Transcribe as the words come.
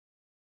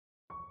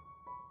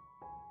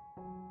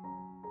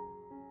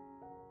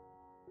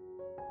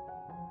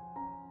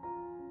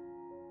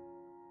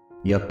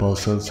Your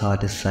person's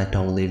heart is set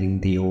on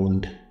leaving the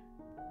old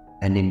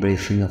and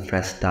embracing a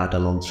fresh start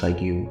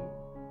alongside you.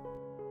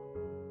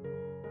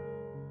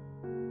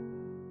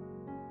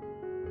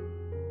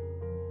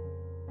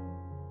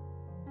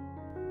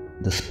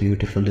 This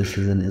beautiful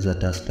decision is a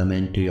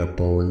testament to your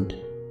bond.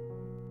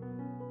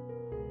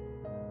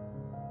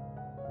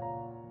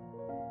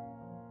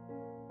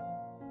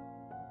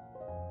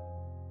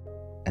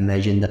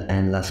 Imagine the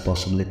endless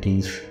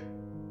possibilities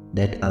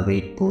that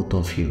await both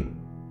of you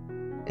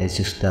as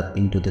you step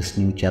into this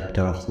new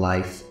chapter of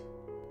life,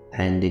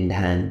 hand in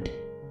hand.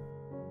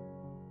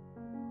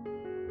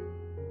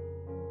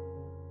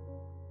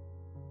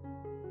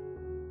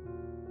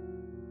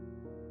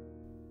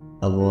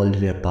 A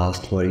world where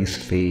past worries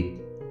fade,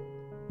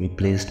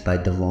 replaced by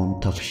the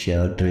warmth of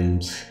shared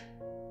dreams.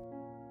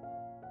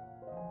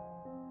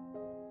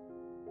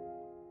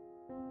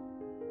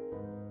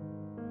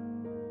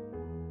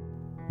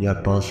 Your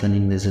person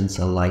envisions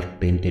a life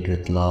painted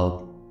with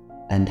love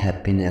and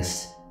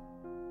happiness,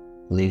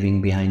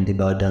 leaving behind the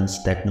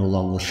burdens that no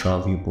longer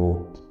serve you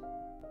both.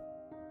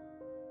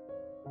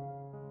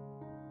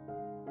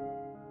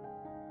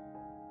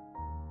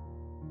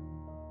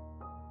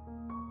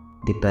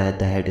 The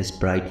path ahead is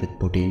bright with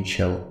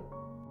potential.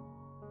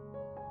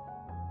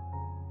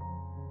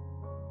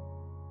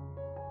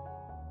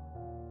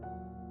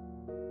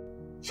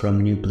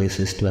 From new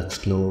places to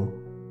explore,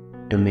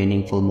 to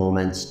meaningful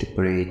moments to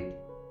create,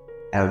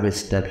 every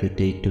step you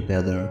take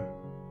together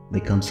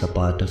becomes a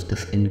part of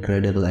this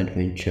incredible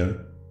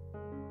adventure.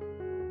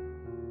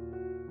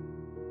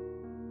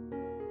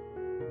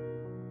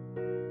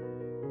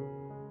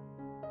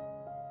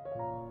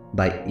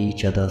 By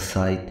each other's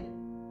side,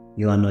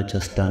 you are not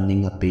just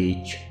turning a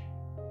page,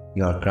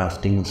 you are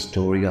crafting a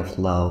story of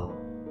love,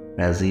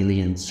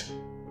 resilience,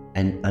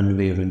 and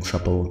unwavering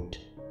support.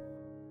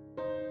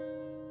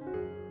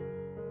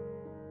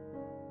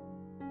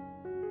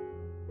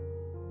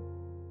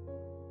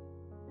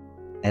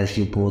 As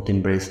you both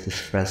embrace this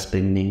fresh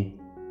beginning,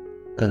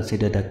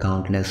 consider the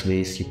countless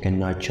ways you can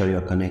nurture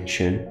your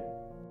connection.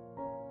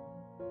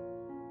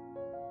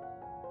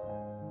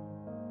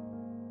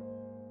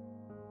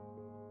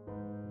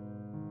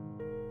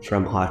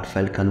 From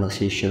heartfelt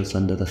conversations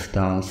under the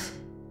stars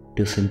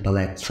to simple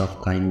acts of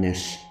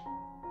kindness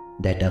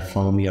that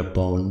affirm your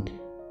bond,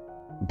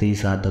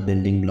 these are the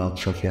building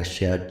blocks of your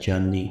shared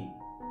journey.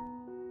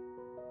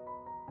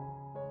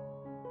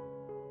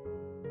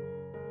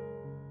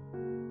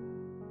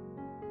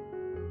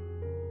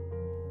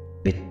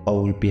 With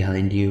old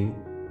behind you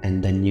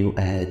and the new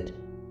ahead,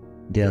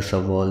 there's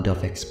a world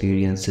of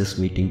experiences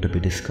waiting to be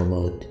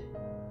discovered.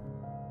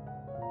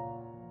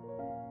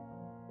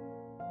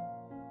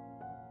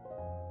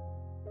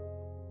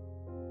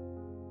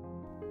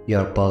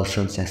 Your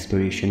person's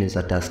aspiration is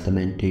a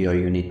testament to your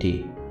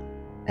unity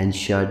and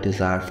shared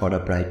desire for a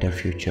brighter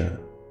future.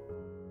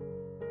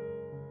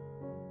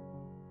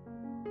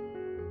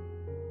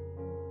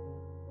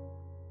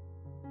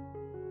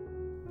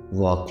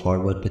 Walk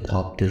forward with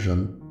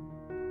optimism,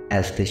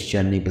 as this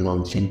journey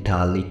belongs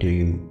entirely to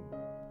you,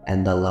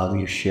 and the love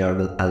you share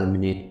will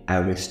illuminate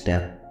every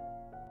step.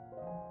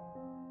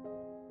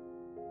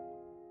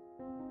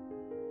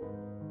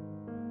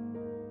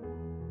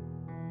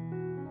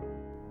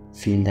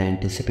 Feel the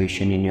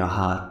anticipation in your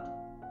heart,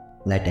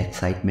 let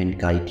excitement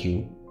guide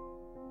you,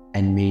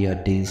 and may your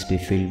days be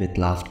filled with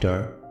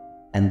laughter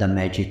and the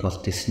magic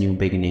of this new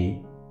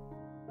beginning.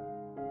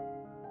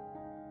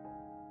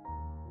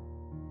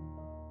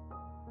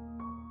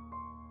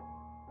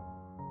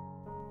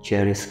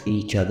 Cherish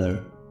each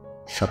other,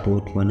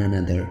 support one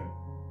another,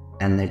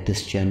 and let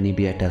this journey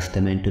be a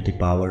testament to the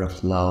power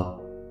of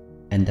love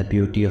and the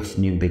beauty of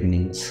new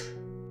beginnings.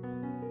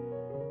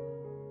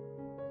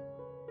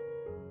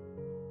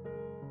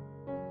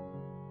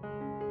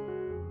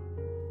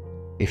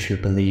 If you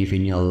believe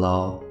in your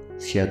love,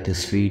 share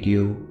this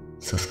video,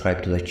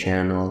 subscribe to the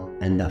channel,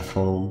 and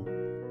affirm.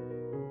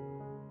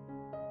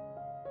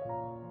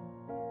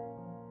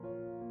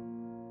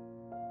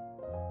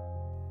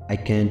 I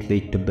can't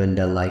wait to build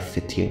a life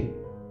with you.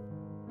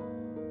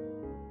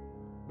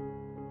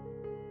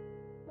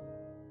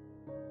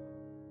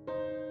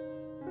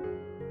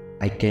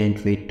 I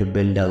can't wait to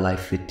build a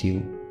life with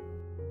you.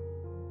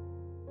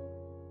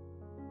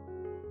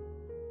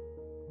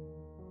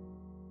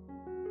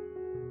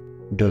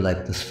 Do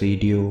like this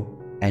video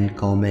and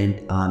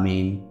comment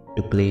Amen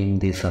to claim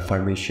these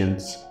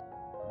affirmations.